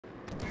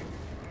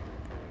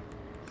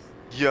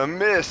You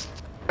missed.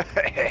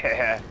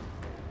 Hey,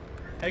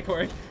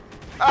 Korey.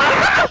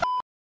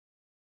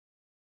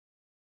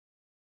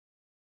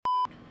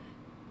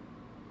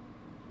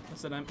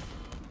 Listen, I'm.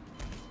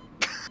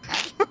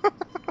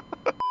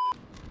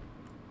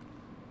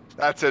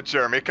 That's it,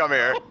 Jeremy. Come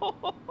here.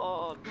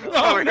 Oh, no.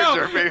 Oh here, no!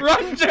 Jeremy.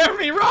 Run,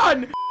 Jeremy,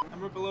 run!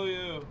 I'm right below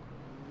you.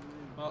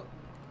 Well,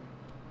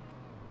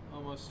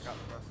 almost. Got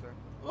the rest there.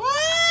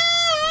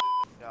 Ah!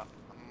 Yeah,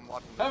 I'm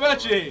watching. How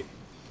about you?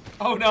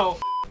 Oh no!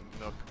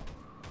 Nook.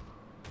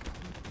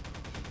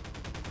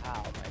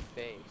 Ow, my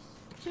face.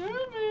 Jeremy!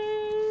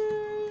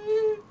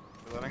 You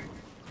living?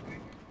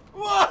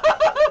 What?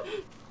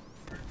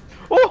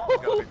 You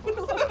gotta be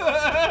close.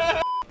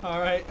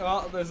 Alright,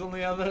 well, there's only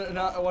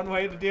not one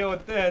way to deal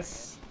with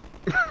this.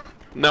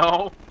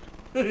 No.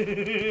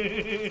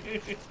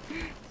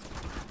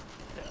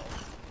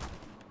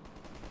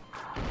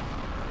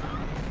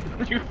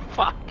 You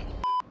fuck.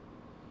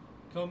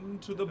 Come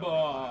to the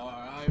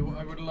bar. I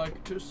would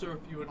like to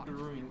serve you a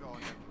drink.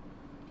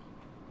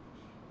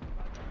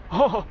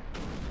 Oh.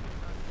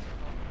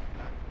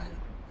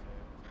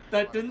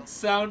 That didn't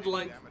sound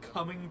like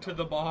coming to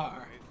the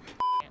bar.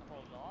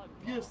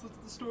 Yes, that's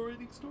the story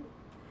next door.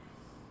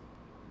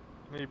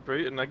 Hey,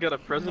 Brayton, I got a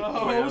present for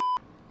No. you.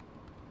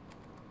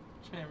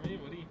 Jeremy,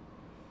 what are you?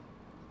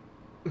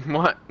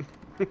 What?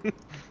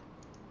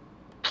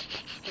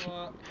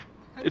 So,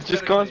 It's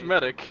just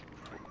cosmetic.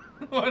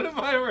 What if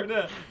I were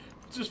to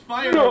just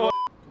fire No. it?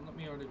 Let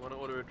me order. You wanna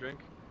order a drink?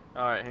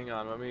 Alright, hang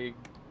on, let me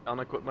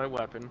unequip my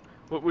weapon.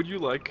 What would you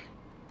like?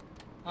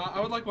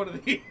 I would like one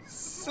of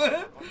these.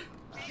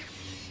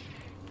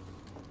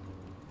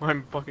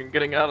 I'm fucking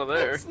getting out of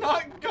there. It's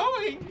not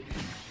going.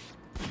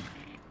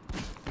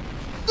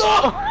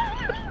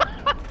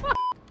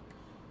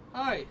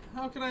 Hi,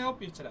 how can I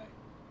help you today?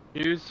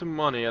 Here's some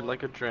money, I'd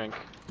like a drink.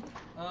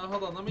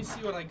 Hold on, let me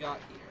see what I got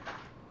here.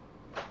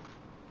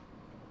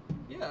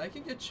 Yeah, I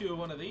can get you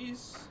one of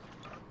these.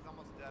 He's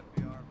almost dead,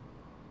 VR.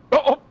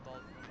 Oh!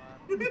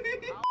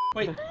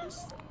 Wait.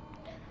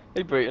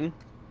 Hey, Brayton.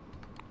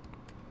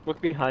 Look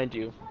behind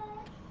you.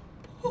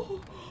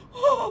 Oh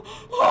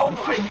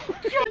my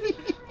god!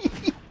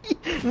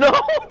 No!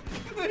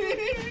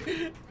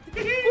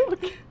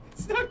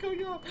 It's not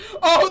going off.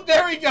 Oh,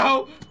 there we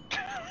go!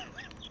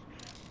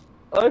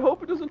 I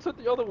hope it doesn't set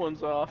the other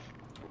ones off.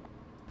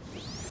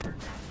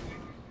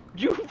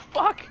 You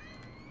fuck!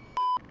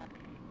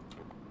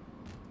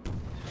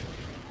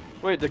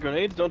 Wait, the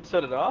grenades don't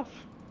set it off?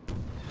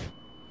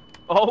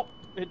 Oh,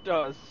 it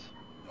does.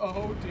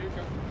 Oh dear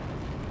god.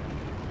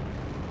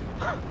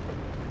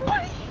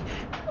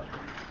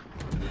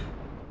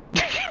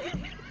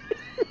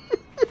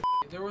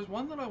 There was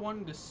one that I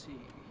wanted to see.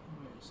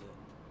 Where is it?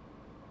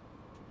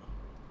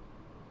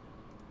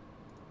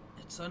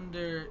 It's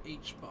under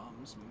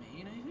H-Bomb's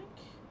main, I think?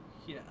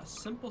 Yeah, a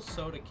simple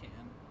soda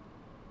can.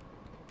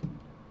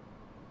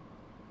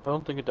 I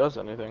don't think it does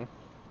anything.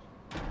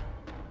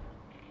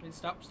 Wait,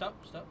 stop.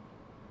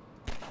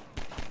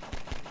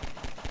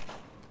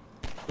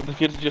 I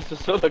think it's just a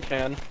soda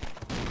can.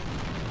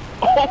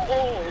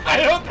 Oh! I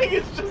don't think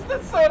it's just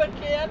a soda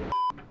can!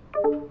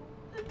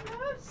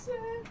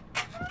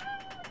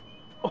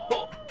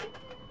 Oh.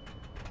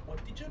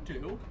 What did you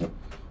do?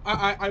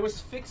 I was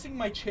fixing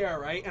my chair,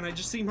 right? And I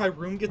just see my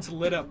room gets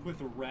lit up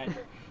with red.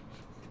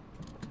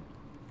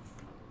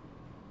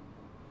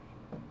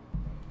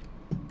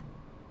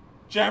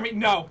 Jeremy,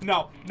 no,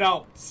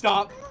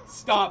 stop.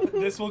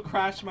 This will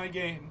crash my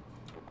game.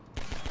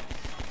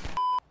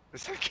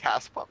 Is that a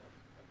gas pump?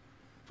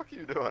 What the fuck are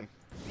you doing?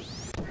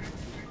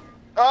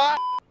 Ah!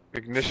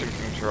 Ignition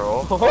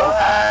control. Oh no!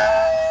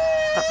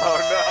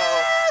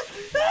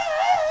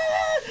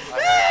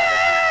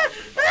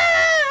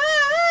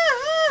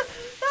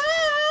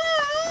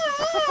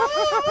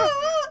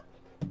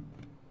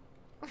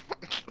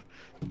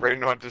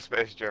 Brayden went to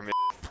space, Jeremy.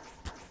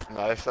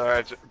 Nice,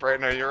 alright.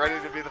 Brayden, are you ready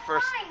to be the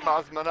first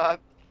cosmonaut?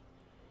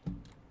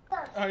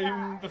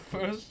 I'm the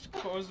first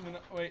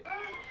cosmonaut. Wait.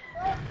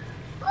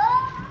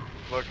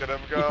 Look at him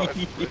go.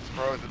 It's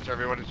frozen,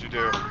 Jeremy. What did you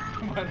do?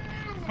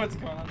 What's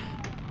going on?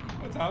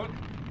 What's out?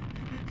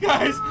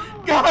 Guys!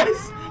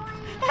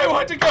 I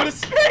want to go to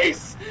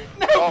space!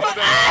 No! Oh,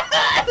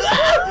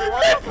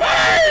 It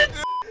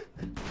burns!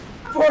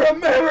 For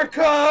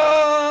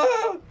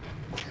America!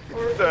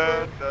 For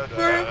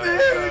America!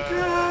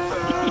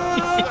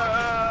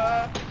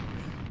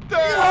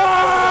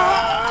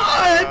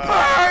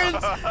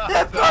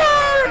 It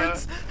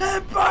burns!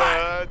 It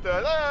burns!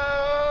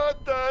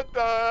 It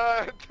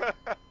burns!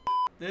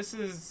 This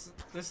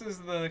is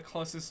the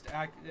closest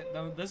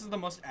this is the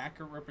most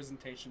accurate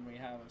representation we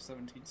have of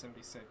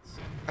 1776.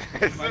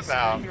 Is My it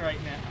now? screen right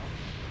now.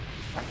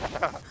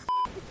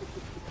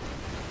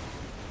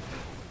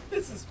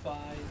 This is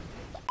fine.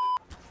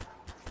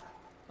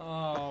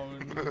 Oh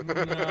no.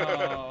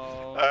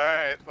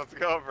 Alright, let's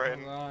go,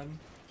 Brayden. Hold on.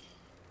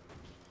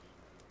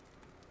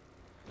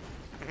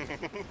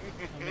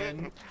 I'm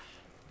in.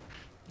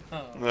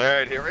 Oh.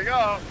 Alright, here we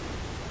go.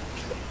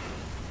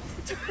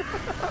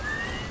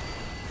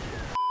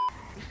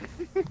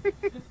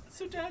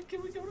 So, Dad,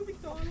 can we go to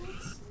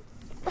McDonald's?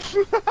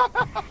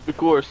 Of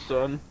course,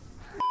 son.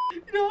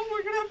 You know,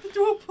 we're gonna have to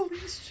do a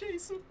police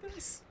chase with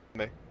this.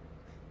 Me.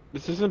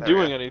 This isn't There we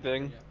doing go.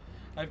 anything.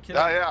 I've Oh killed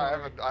yeah,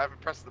 Korey. I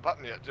haven't pressed the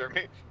button yet,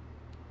 Jeremy.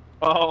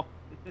 Oh.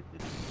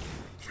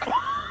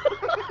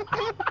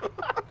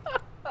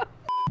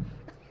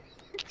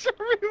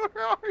 Jeremy,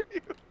 where are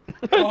you?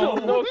 I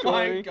don't know, Oh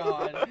my Korey.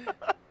 god.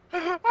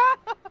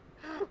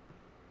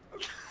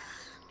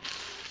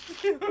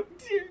 Oh,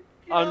 dear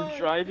I'm God.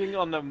 driving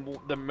on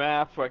the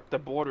map, like the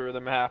border of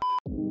the map.